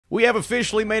We have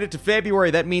officially made it to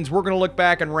February. That means we're going to look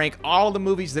back and rank all of the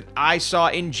movies that I saw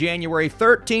in January,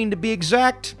 13 to be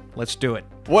exact. Let's do it.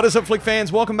 What is up, Flick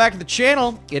fans? Welcome back to the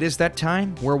channel. It is that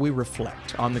time where we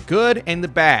reflect on the good and the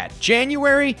bad.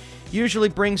 January usually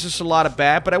brings us a lot of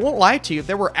bad, but I won't lie to you,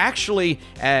 there were actually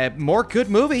more good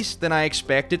movies than I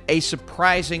expected, a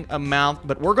surprising amount,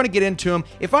 but we're going to get into them.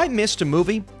 If I missed a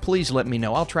movie, please let me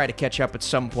know. I'll try to catch up at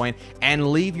some point,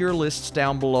 and leave your lists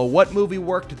down below. What movie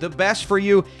worked the best for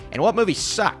you, and what movie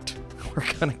sucked?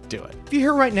 We're going to do it. If you're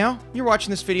here right now, you're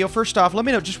watching this video, first off, let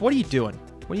me know just what are you doing?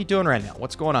 What are you doing right now?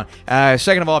 What's going on?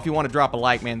 Second of all, if you want to drop a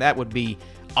like, man, that would be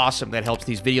awesome. That helps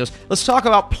these videos. Let's talk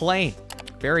about Plane.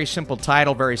 Very simple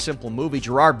title, very simple movie.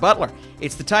 Gerard Butler.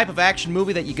 It's the type of action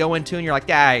movie that you go into and you're like,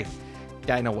 I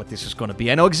know what this is going to be.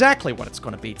 I know exactly what it's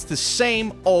going to be. It's the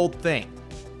same old thing.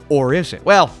 Or is it?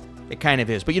 Well, it kind of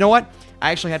is. But you know what? I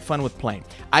actually had fun with Plane.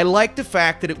 I like the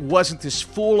fact that it wasn't this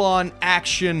full-on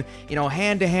action,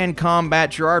 hand-to-hand combat.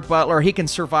 Gerard Butler, he can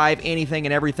survive anything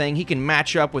and everything. He can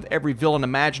match up with every villain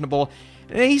imaginable.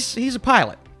 And he's a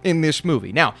pilot in this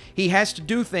movie. Now, he has to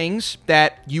do things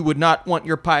that you would not want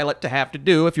your pilot to have to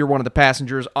do if you're one of the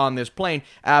passengers on this plane,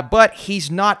 but he's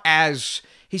not as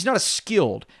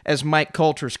skilled as Mike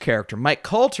Coulter's character. Mike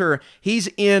Coulter, he's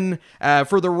in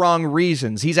for the wrong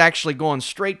reasons. He's actually going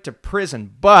straight to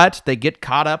prison, but they get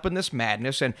caught up in this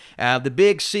madness, and the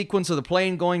big sequence of the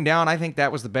plane going down, I think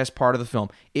that was the best part of the film.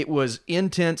 It was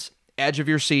intense, edge of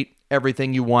your seat,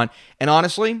 everything you want. And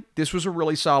honestly, this was a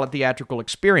really solid theatrical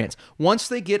experience. Once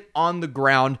they get on the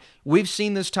ground, we've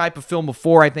seen this type of film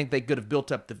before. I think they could have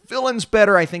built up the villains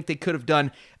better. I think they could have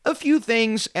done a few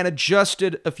things and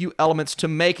adjusted a few elements to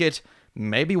make it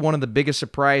maybe one of the biggest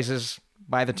surprises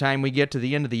by the time we get to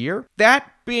the end of the year.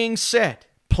 That being said,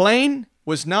 Plane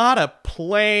was not a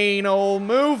plain old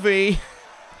movie.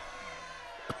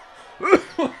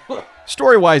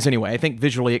 Story-wise, anyway, I think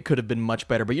visually it could have been much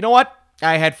better. But you know what?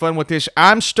 I had fun with this.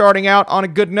 I'm starting out on a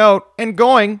good note and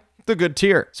going the good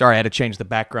tier. Sorry, I had to change the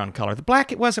background color. The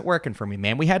black, it wasn't working for me,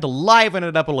 man. We had to liven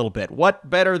it up a little bit. What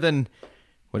better than,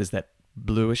 what is that,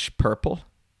 bluish purple?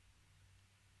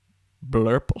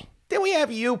 Blurple. Then we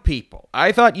have You People.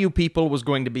 I thought You People was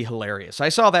going to be hilarious. I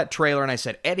saw that trailer and I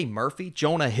said, Eddie Murphy,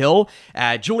 Jonah Hill,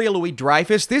 Julia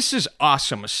Louis-Dreyfus. This is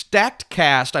awesome. A stacked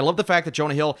cast. I love the fact that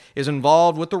Jonah Hill is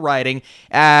involved with the writing.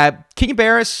 Kenya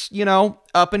Barris,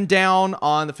 up and down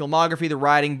on the filmography, the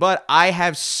writing, but I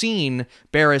have seen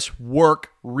Barris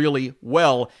work really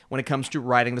well when it comes to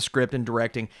writing the script and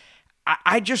directing.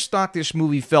 I just thought this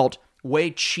movie felt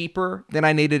way cheaper than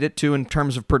I needed it to in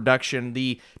terms of production.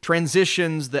 The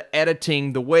transitions, the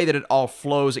editing, the way that it all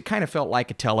flows, it kind of felt like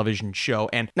a television show,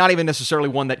 and not even necessarily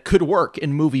one that could work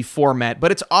in movie format,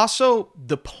 but it's also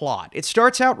the plot. It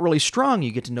starts out really strong.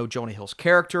 You get to know Jonah Hill's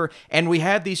character, and we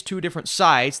have these two different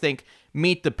sides. Think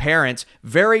Meet the Parents,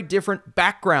 very different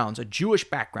backgrounds, a Jewish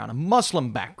background, a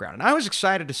Muslim background. And I was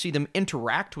excited to see them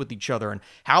interact with each other and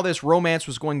how this romance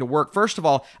was going to work. First of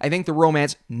all, I think the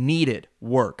romance needed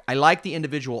work. I like the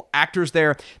individual actors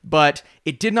there, but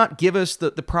it did not give us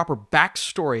the proper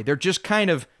backstory. They're just kind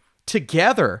of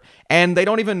together, and they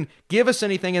don't even give us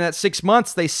anything in that 6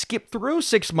 months. They skip through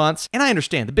 6 months, and I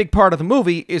understand the big part of the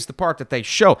movie is the part that they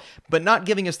show, but not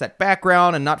giving us that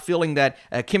background and not feeling that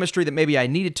chemistry that maybe I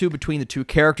needed to between the two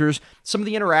characters. Some of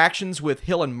the interactions with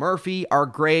Hill and Murphy are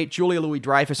great. Julia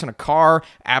Louis-Dreyfus in a car,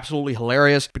 absolutely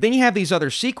hilarious. But then you have these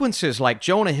other sequences like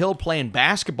Jonah Hill playing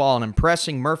basketball and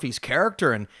impressing Murphy's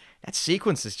character, and that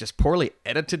sequence is just poorly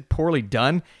edited, poorly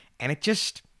done, and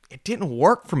it didn't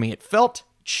work for me. It felt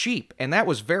cheap, and that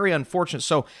was very unfortunate.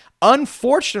 So,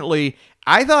 unfortunately,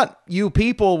 I thought You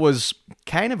People was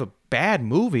kind of a bad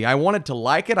movie. I wanted to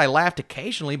like it. I laughed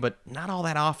occasionally, but not all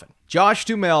that often. Josh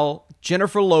Duhamel,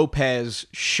 Jennifer Lopez,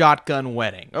 Shotgun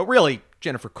Wedding. Oh, really,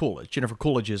 Jennifer Coolidge. Jennifer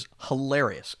Coolidge is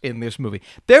hilarious in this movie.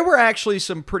 There were actually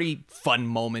some pretty fun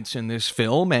moments in this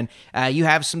film, and you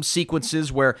have some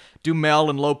sequences where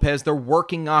Duhamel and Lopez, they're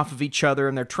working off of each other,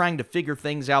 and they're trying to figure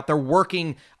things out. They're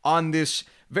working on this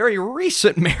very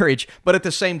recent marriage, but at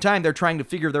the same time, they're trying to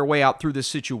figure their way out through this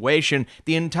situation.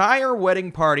 The entire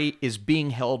wedding party is being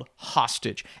held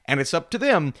hostage, and it's up to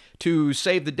them to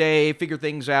save the day, figure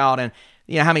things out, and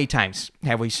how many times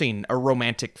have we seen a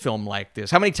romantic film like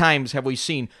this? How many times have we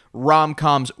seen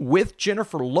rom-coms with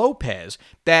Jennifer Lopez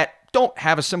that don't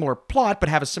have a similar plot, but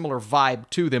have a similar vibe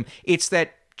to them? It's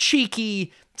that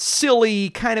cheeky, silly,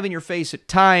 kind of in your face at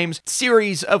times,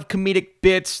 series of comedic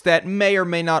bits that may or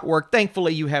may not work.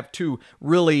 Thankfully, you have two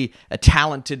really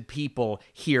talented people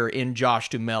here in Josh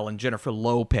Duhamel and Jennifer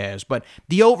Lopez, but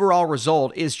the overall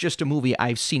result is just a movie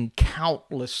I've seen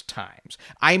countless times.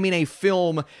 I mean, a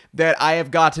film that I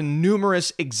have gotten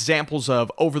numerous examples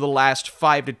of over the last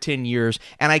 5 to 10 years,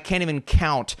 and I can't even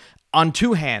count on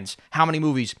two hands how many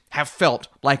movies have felt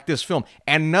like this film,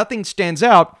 and nothing stands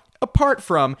out apart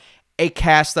from a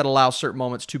cast that allows certain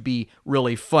moments to be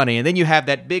really funny. And then you have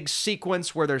that big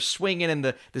sequence where they're swinging and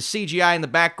the CGI in the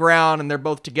background and they're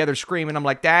both together screaming. I'm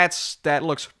like, that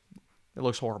looks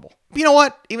horrible. But you know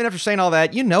what? Even after saying all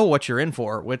that, you know what you're in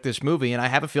for with this movie, and I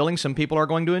have a feeling some people are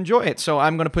going to enjoy it. So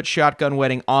I'm going to put Shotgun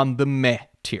Wedding on the meh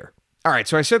tier. All right,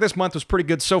 so I said this month was pretty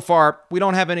good so far. We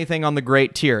don't have anything on the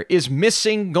great tier. Is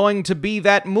Missing going to be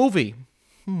that movie?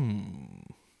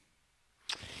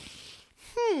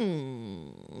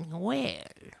 Well,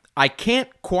 I can't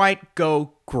quite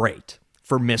go great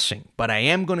for Missing, but I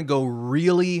am going to go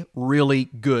really, really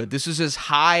good. This is as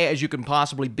high as you can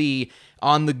possibly be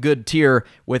on the good tier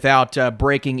without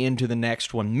breaking into the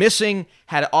next one. Missing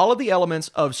had all of the elements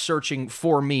of Searching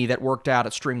for Me that worked out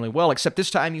extremely well, except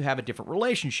this time you have a different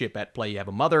relationship at play. You have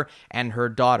a mother and her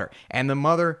daughter, and the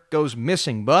mother goes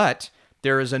missing, but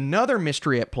there is another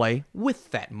mystery at play with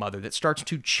that mother that starts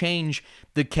to change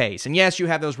the case. And yes, you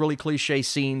have those really cliche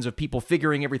scenes of people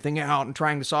figuring everything out and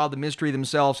trying to solve the mystery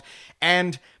themselves.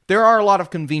 And there are a lot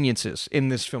of conveniences in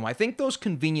this film. I think those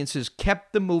conveniences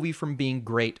kept the movie from being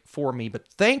great for me. But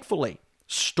thankfully,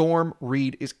 Storm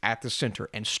Reid is at the center.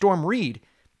 And Storm Reid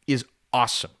is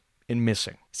awesome in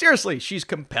Missing. Seriously, she's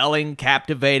compelling,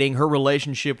 captivating. Her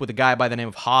relationship with a guy by the name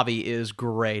of Javi is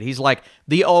great. He's like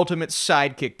the ultimate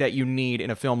sidekick that you need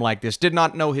in a film like this. Did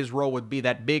not know his role would be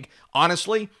that big.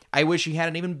 Honestly, I wish he had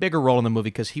an even bigger role in the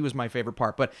movie because he was my favorite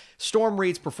part. But Storm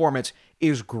Reid's performance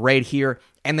is great here,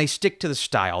 and they stick to the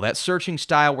style, that searching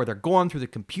style where they're going through the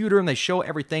computer and they show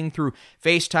everything through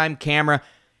FaceTime camera.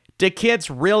 Do kids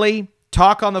really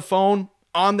talk on the phone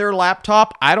on their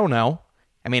laptop? I don't know.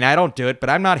 I mean, I don't do it, but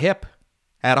I'm not hip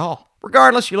at all.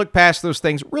 Regardless, you look past those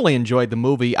things, really enjoyed the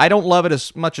movie. I don't love it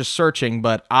as much as Searching,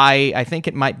 but I think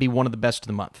it might be one of the best of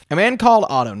the month. A Man Called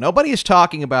Otto. Nobody is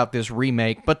talking about this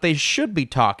remake, but they should be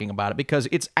talking about it because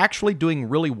it's actually doing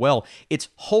really well. It's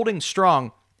holding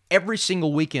strong every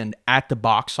single weekend at the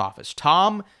box office.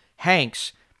 Tom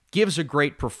Hanks gives a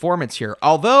great performance here,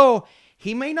 although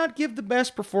he may not give the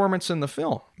best performance in the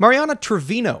film. Mariana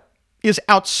Trevino is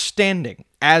outstanding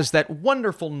as that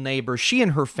wonderful neighbor. She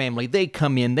and her family, they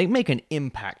come in, they make an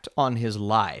impact on his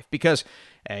life because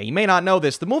you may not know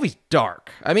this, the movie's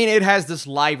dark. I mean, it has this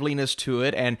liveliness to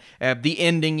it, and the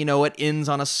ending, you know, it ends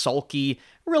on a sulky,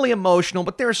 really emotional,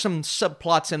 but there's some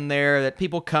subplots in there that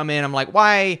people come in. I'm like,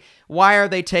 why are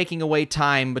they taking away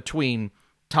time between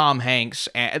Tom Hanks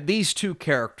and these two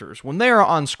characters when they're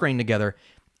on screen together?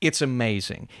 It's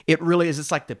amazing. It really is.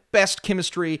 It's like the best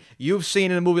chemistry you've seen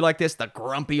in a movie like this. The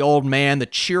grumpy old man, the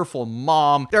cheerful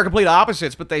mom. They're complete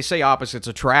opposites, but they say opposites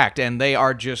attract, and they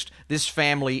are just, this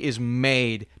family is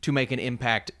made to make an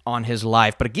impact on his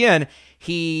life. But again,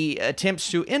 he attempts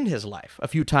to end his life a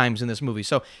few times in this movie.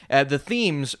 So the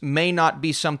themes may not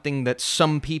be something that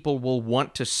some people will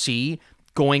want to see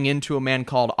going into A Man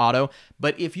Called Otto,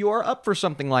 but if you are up for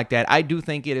something like that, I do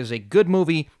think it is a good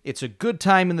movie. It's a good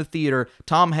time in the theater.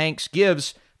 Tom Hanks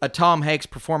gives a Tom Hanks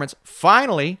performance.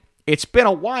 Finally, it's been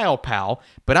a while, pal,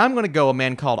 but I'm going to go A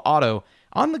Man Called Otto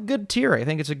on the good tier. I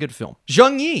think it's a good film.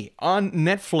 JungE on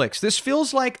Netflix. This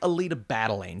feels like Alita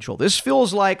Battle Angel. This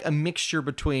feels like a mixture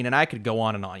between, and I could go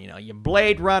on and on, you know, your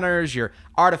Blade Runners, your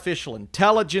artificial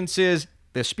intelligences,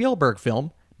 the Spielberg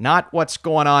film, not what's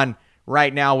going on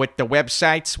right now with the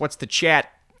websites. What's the chat?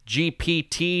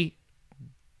 GPT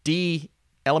D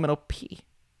Elemental P.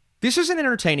 This is an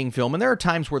entertaining film, and there are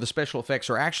times where the special effects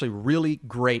are actually really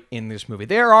great in this movie.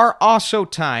 There are also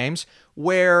times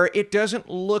where it doesn't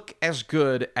look as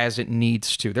good as it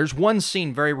needs to. There's one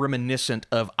scene very reminiscent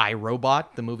of I,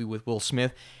 Robot, the movie with Will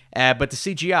Smith, but the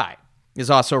CGI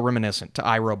is also reminiscent to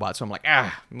I, Robot. So I'm like,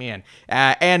 man.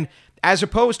 And as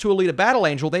opposed to Alita Battle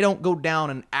Angel, they don't go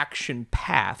down an action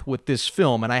path with this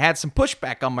film. And I had some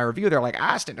pushback on my review. They're like,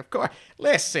 Austin, of course,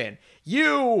 listen,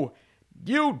 you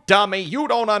dummy, you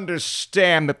don't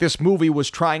understand that this movie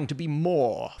was trying to be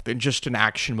more than just an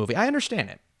action movie. I understand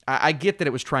it. I get that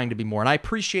it was trying to be more, and I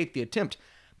appreciate the attempt.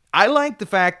 I like the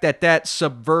fact that that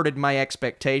subverted my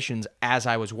expectations as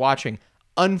I was watching.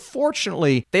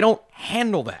 Unfortunately, they don't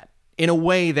handle that in a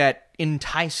way that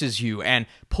entices you and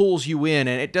pulls you in,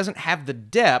 and it doesn't have the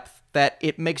depth that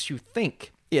it makes you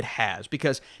think it has,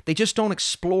 because they just don't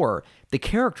explore the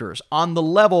characters on the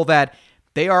level that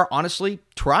they are honestly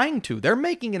trying to. They're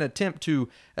making an attempt to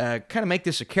kind of make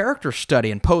this a character study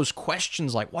and pose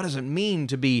questions like, what does it mean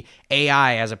to be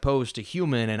AI as opposed to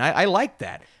human? And I like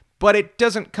that. But it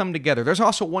doesn't come together. There's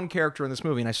also one character in this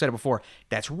movie, and I said it before,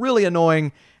 that's really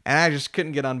annoying, and I just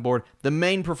couldn't get on board. The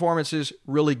main performance is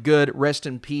really good. Rest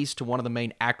in peace to one of the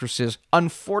main actresses.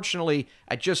 Unfortunately,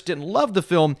 I just didn't love the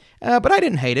film, but I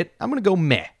didn't hate it. I'm going to go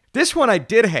meh. This one I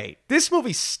did hate. This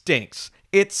movie stinks.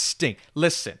 It stinks.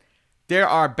 Listen, there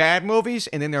are bad movies,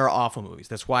 and then there are awful movies.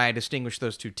 That's why I distinguish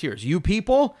those two tiers. You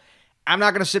people, I'm not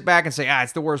going to sit back and say,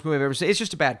 it's the worst movie I've ever seen. It's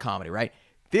just a bad comedy, right?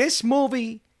 This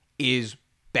movie is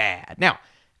bad. Now,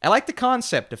 I like the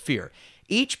concept of fear.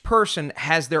 Each person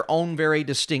has their own very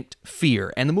distinct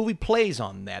fear, and the movie plays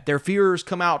on that. Their fears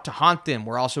come out to haunt them.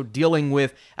 We're also dealing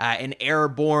with an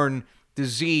airborne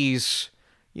disease.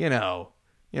 You know,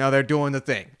 they're doing the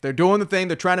thing. They're doing the thing.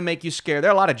 They're trying to make you scared.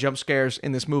 There are a lot of jump scares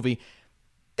in this movie.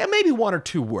 That maybe one or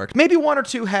two worked. Maybe one or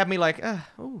two had me like,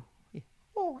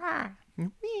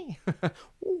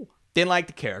 Didn't like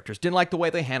the characters. Didn't like the way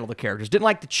they handled the characters. Didn't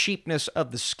like the cheapness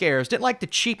of the scares. Didn't like the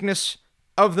cheapness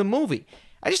of the movie.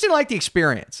 I just didn't like the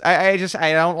experience. I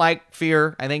don't like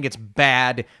fear. I think it's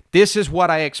bad. This is what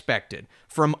I expected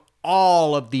from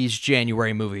all of these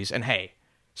January movies. And hey,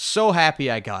 so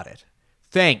happy I got it.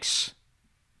 Thanks,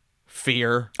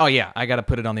 fear. Oh yeah, I got to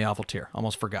put it on the awful tier.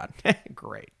 Almost forgot.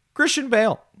 Great. Christian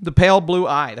Bale, The Pale Blue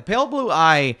Eye. The Pale Blue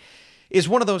Eye is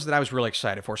one of those that I was really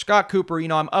excited for. Scott Cooper,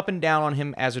 I'm up and down on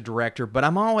him as a director, but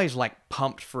I'm always like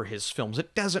pumped for his films.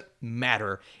 It doesn't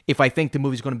matter if I think the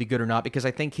movie's going to be good or not, because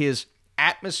I think his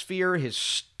atmosphere, his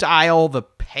style, the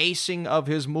pacing of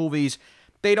his movies,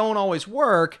 they don't always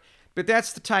work, but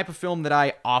that's the type of film that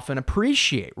I often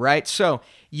appreciate, right? So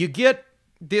you get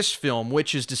this film,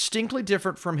 which is distinctly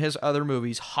different from his other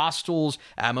movies. Hostiles,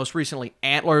 most recently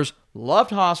Antlers.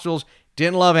 Loved Hostiles.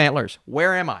 Didn't love Antlers.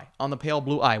 Where am I on The Pale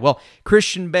Blue Eye? Well,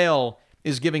 Christian Bale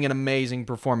is giving an amazing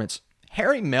performance.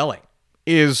 Harry Melling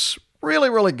is really,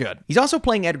 really good. He's also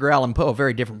playing Edgar Allan Poe, a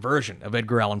very different version of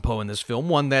Edgar Allan Poe in this film,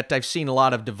 one that I've seen a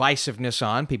lot of divisiveness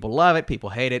on. People love it, people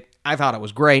hate it. I thought it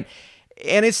was great.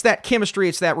 And it's that chemistry,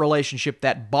 it's that relationship,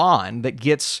 that bond that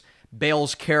gets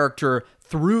Bale's character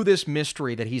through this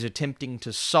mystery that he's attempting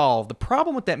to solve. The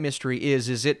problem with that mystery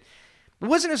is it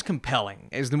wasn't as compelling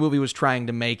as the movie was trying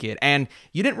to make it, and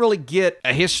you didn't really get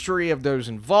a history of those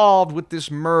involved with this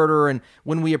murder, and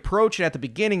when we approach it at the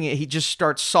beginning, he just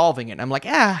starts solving it. And I'm like,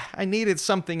 I needed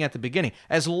something at the beginning.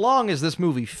 As long as this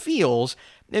movie feels,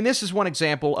 and this is one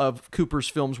example of Cooper's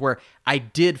films where I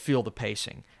did feel the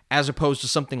pacing, as opposed to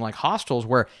something like Hostiles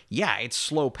where, yeah, it's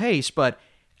slow pace, but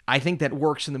I think that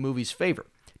works in the movie's favor.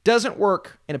 Doesn't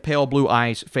work in A Pale Blue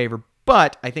Eye's favor,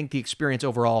 but I think the experience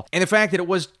overall, and the fact that it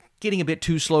was getting a bit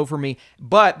too slow for me,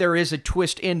 but there is a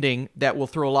twist ending that will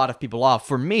throw a lot of people off.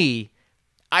 For me,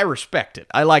 I respect it.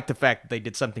 I like the fact that they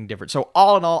did something different. So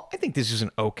all in all, I think this is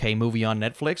an okay movie on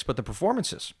Netflix, but the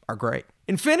performances are great.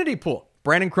 Infinity Pool,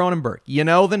 Brandon Cronenberg. You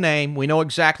know the name. We know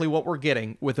exactly what we're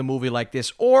getting with a movie like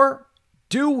this. Or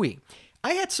do we?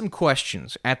 I had some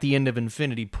questions at the end of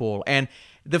Infinity Pool, and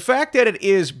the fact that it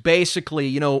is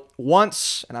basically,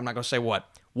 once, and I'm not going to say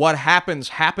what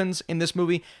happens in this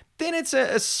movie, then it's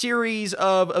a series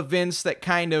of events that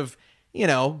kind of,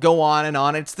 go on and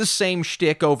on. It's the same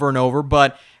shtick over and over,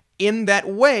 but in that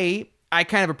way, I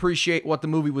kind of appreciate what the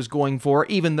movie was going for,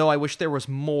 even though I wish there was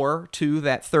more to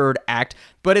that third act.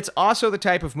 But it's also the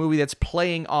type of movie that's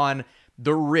playing on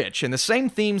the rich, and the same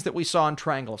themes that we saw in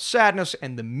Triangle of Sadness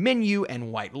and The Menu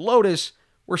and White Lotus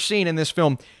we're seeing in this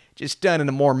film, just done in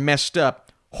a more messed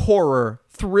up horror,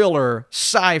 thriller,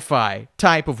 sci-fi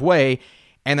type of way.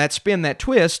 And that spin, that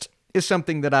twist, is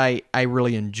something that I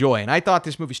really enjoy. And I thought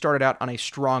this movie started out on a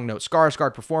strong note.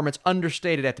 Skarsgård performance,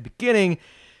 understated at the beginning,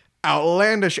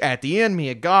 outlandish at the end.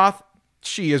 Mia Goth,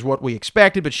 she is what we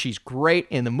expected, but she's great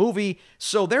in the movie.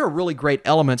 So there are really great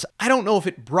elements. I don't know if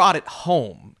it brought it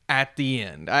home at the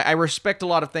end. I respect a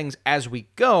lot of things as we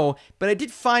go, but I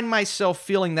did find myself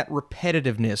feeling that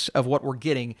repetitiveness of what we're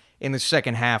getting in the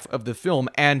second half of the film.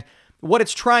 And what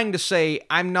it's trying to say,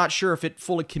 I'm not sure if it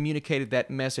fully communicated that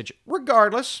message.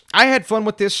 Regardless, I had fun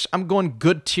with this. I'm going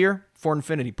good tier for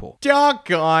Infinity Pool.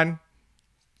 Doggone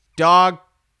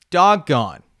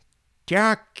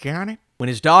it. When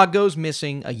his dog goes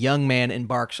missing, a young man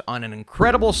embarks on an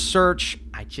incredible search.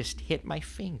 I just hit my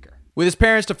finger. With his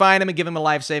parents to find him and give him a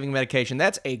life-saving medication.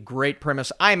 That's a great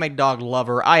premise. I'm a dog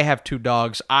lover. I have 2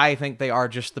 dogs. I think they are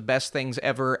just the best things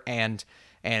ever, and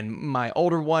my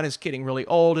older one is getting really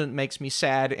old, and it makes me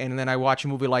sad, and then I watch a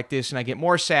movie like this, and I get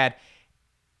more sad.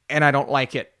 and I don't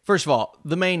like it. First of all,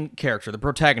 the main character, the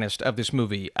protagonist of this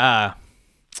movie,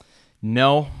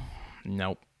 no,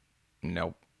 nope,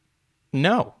 nope,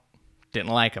 no.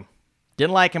 Didn't like him.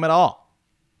 Didn't like him at all.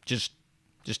 Just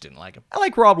didn't like him. I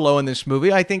like Rob Lowe in this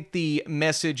movie. I think the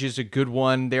message is a good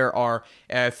one. There are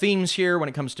themes here when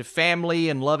it comes to family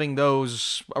and loving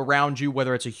those around you,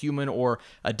 whether it's a human or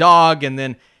a dog, and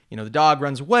then, you know, the dog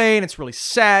runs away, and it's really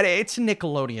sad. It's a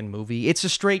Nickelodeon movie. It's a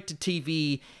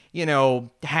straight-to-TV, you know,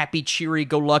 happy, cheery,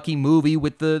 go-lucky movie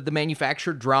with the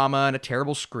manufactured drama and a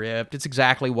terrible script. It's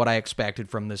exactly what I expected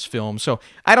from this film. So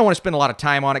I don't want to spend a lot of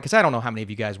time on it because I don't know how many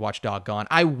of you guys watch Doggone.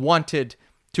 I wanted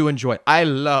to enjoy it. I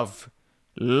love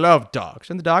dogs.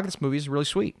 And the dog in this movie is really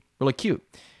sweet, really cute.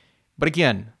 But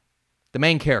again, the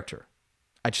main character,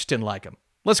 I just didn't like him.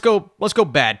 Let's go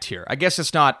bad tier. I guess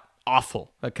it's not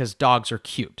awful because dogs are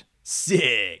cute.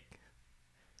 Sick.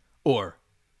 Or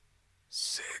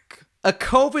sick. A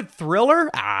COVID thriller?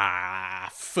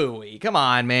 Phooey. Come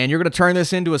on, man. You're going to turn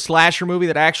this into a slasher movie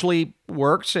that actually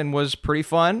works and was pretty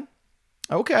fun?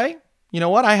 Okay. You know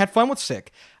what? I had fun with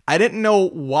Sick. I didn't know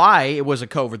why it was a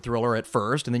COVID thriller at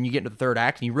first, and then you get into the third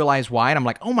act and you realize why, and I'm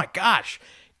like, oh my gosh,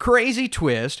 crazy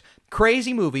twist,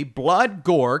 crazy movie, blood,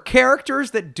 gore,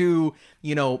 characters that do,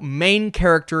 you know, main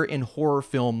character in horror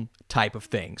film type of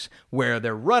things, where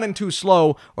they're running too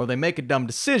slow, or they make a dumb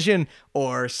decision,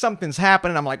 or something's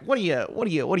happening. I'm like, what are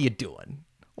you doing?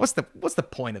 What's the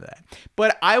point of that?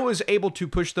 But I was able to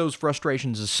push those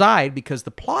frustrations aside because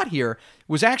the plot here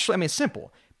was actually, I mean, it's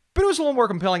simple, but it was a little more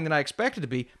compelling than I expected it to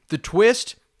be. The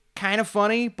twist, kind of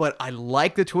funny, but I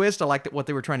like the twist. I liked what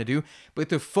they were trying to do. But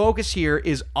the focus here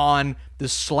is on the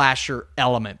slasher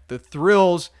element. The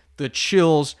thrills, the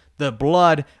chills, the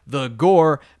blood, the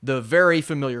gore, the very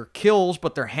familiar kills,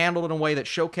 but they're handled in a way that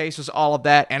showcases all of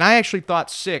that. And I actually thought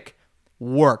Sick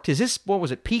worked. Is this, what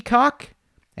was it, Peacock?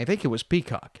 I think it was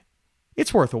Peacock.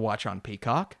 It's worth a watch on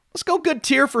Peacock. Let's go good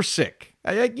tier for Sick.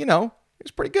 You know,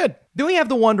 it's pretty good. Then we have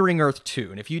The Wandering Earth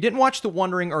 2. And if you didn't watch The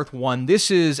Wandering Earth 1, this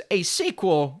is a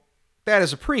sequel that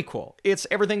is a prequel. It's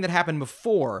everything that happened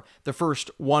before the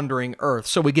first Wandering Earth.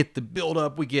 So we get the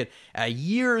build-up, we get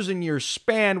years and years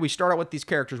span. We start out with these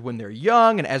characters when they're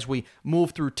young, and as we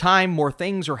move through time, more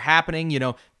things are happening. You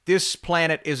know, this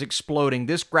planet is exploding.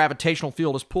 This gravitational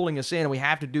field is pulling us in, and we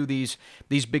have to do these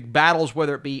big battles,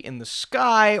 whether it be in the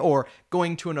sky or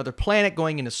going to another planet,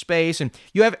 going into space. And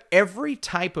you have every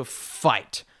type of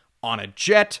fight on a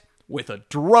jet, with a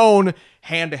drone,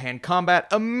 hand-to-hand combat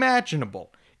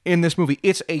imaginable in this movie.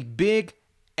 It's a big,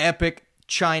 epic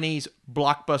Chinese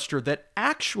blockbuster that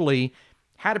actually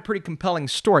had a pretty compelling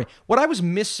story. What I was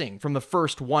missing from the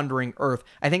first Wandering Earth,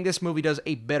 I think this movie does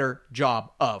a better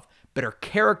job of. Better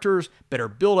characters, better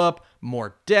build-up,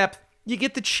 more depth. You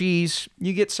get the cheese,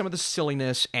 you get some of the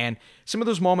silliness, and some of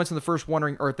those moments in the first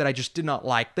Wandering Earth that I just did not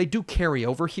like. They do carry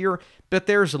over here, but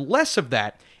there's less of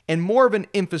that and more of an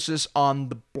emphasis on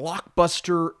the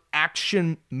blockbuster,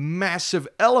 action, massive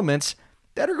elements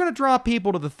that are going to draw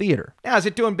people to the theater. Now, is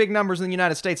it doing big numbers in the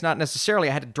United States? Not necessarily.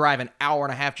 I had to drive an hour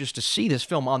and a half just to see this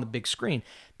film on the big screen,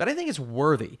 but I think it's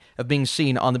worthy of being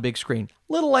seen on the big screen.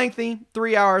 A little lengthy,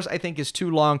 3 hours I think is too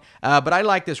long, but I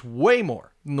like this way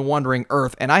more than The Wandering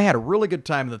Earth, and I had a really good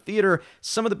time in the theater.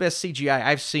 Some of the best CGI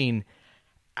I've seen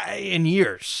in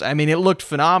years. I mean, it looked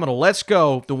phenomenal. Let's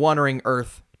go The Wandering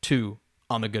Earth 2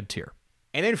 on the good tier.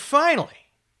 And then finally,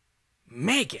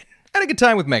 Megan. I had a good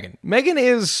time with Megan. Megan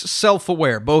is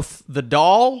self-aware, both the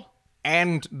doll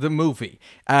and the movie.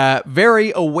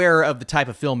 Very aware of the type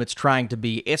of film it's trying to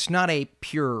be. It's not a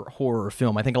pure horror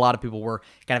film. I think a lot of people were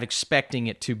kind of expecting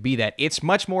it to be that. It's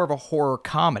much more of a horror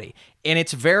comedy, and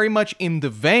it's very much in the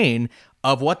vein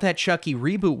of what that Chucky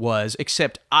reboot was,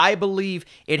 except I believe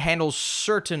it handles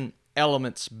certain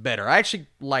elements better. I actually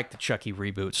like the Chucky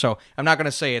reboot, so I'm not going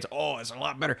to say it's a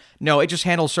lot better. No, it just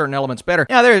handles certain elements better.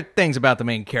 Now, there are things about the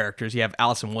main characters. You have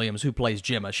Allison Williams, who plays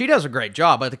Gemma. She does a great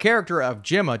job, but the character of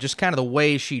Gemma, just kind of the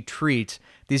way she treats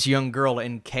this young girl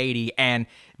in Katie and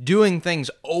doing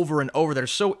things over and over that are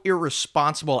so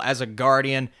irresponsible as a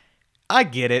guardian, I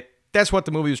get it. That's what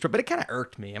the movie was for, but it kind of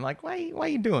irked me. I'm like, why are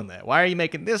you doing that? Why are you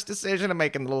making this decision and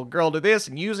making the little girl do this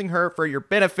and using her for your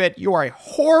benefit? You are a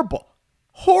horrible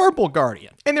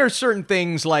guardian. And there are certain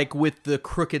things like with the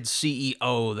crooked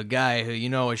CEO, the guy who you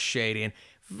know is shady and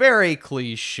very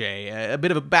cliche. A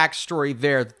bit of a backstory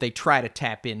there that they try to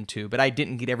tap into, but I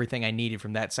didn't get everything I needed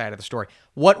from that side of the story.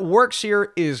 What works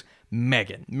here is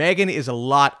Megan. Megan is a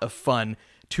lot of fun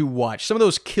to watch. Some of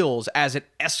those kills, as it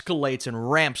escalates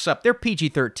and ramps up, they're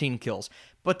PG-13 kills,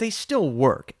 but they still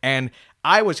work. And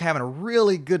I was having a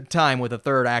really good time with the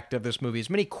third act of this movie. As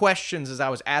many questions as I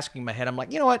was asking in my head, I'm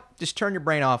like, you know what? Just turn your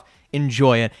brain off,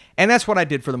 enjoy it. And that's what I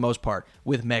did for the most part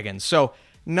with Megan. So,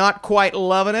 not quite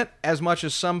loving it as much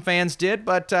as some fans did,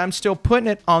 but I'm still putting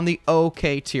it on the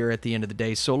okay tier at the end of the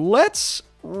day. So let's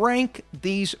rank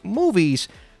these movies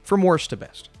from worst to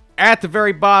best. At the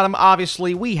very bottom,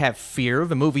 obviously, we have Fear,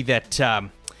 the movie that,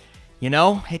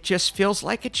 it just feels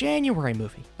like a January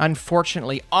movie.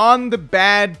 Unfortunately, on the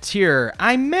bad tier,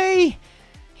 I may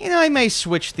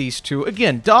switch these two.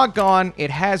 Again, Doggone,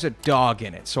 it has a dog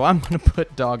in it, so I'm going to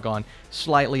put Doggone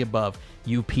slightly above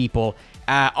You People.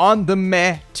 On the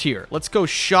meh tier, let's go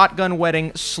Shotgun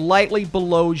Wedding, slightly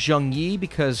below JungE,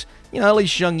 because, at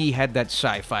least JungE had that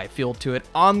sci-fi feel to it.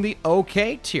 On the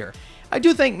okay tier, I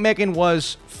do think Megan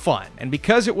was fun, and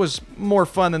because it was more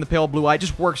fun than The Pale Blue Eye, it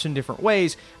just works in different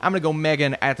ways, I'm going to go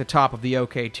Megan at the top of the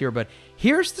okay tier. But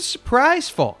here's the surprise,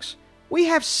 folks. We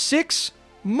have 6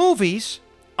 movies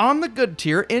on the good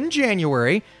tier in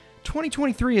January.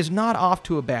 2023 is not off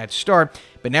to a bad start,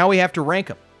 but now we have to rank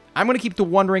them. I'm going to keep The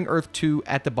Wandering Earth 2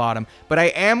 at the bottom, but I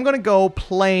am going to go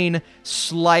plain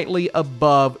slightly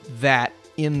above that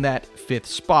in that 5th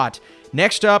spot.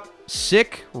 Next up,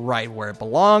 Sick, right where it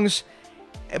belongs.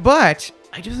 But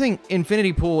I do think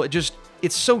Infinity Pool,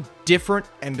 it's so different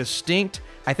and distinct.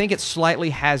 I think it slightly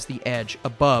has the edge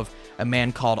above A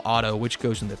Man Called Otto, which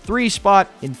goes in the 3 spot,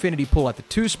 Infinity Pool at the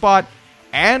 2 spot,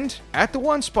 and at the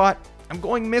 1 spot, I'm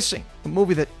going Missing, a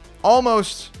movie that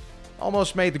almost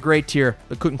made the great tier,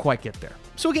 but couldn't quite get there.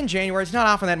 So again, January, it's not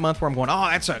often that month where I'm going, oh,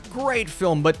 that's a great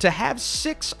film, but to have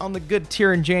 6 on the good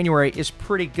tier in January is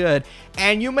pretty good.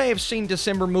 And you may have seen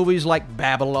December movies like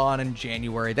Babylon in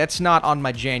January. That's not on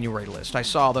my January list. I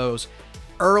saw those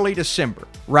early December,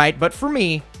 right? But for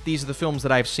me, these are the films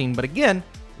that I've seen. But again,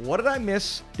 what did I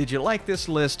miss? Did you like this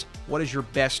list? What is your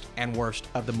best and worst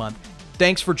of the month?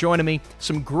 Thanks for joining me.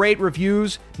 Some great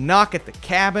reviews. Knock at the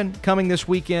Cabin coming this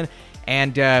weekend.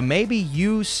 And maybe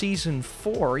You Season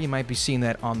 4, you might be seeing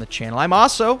that on the channel. I'm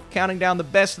also counting down the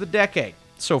best of the decade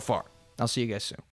so far. I'll see you guys soon.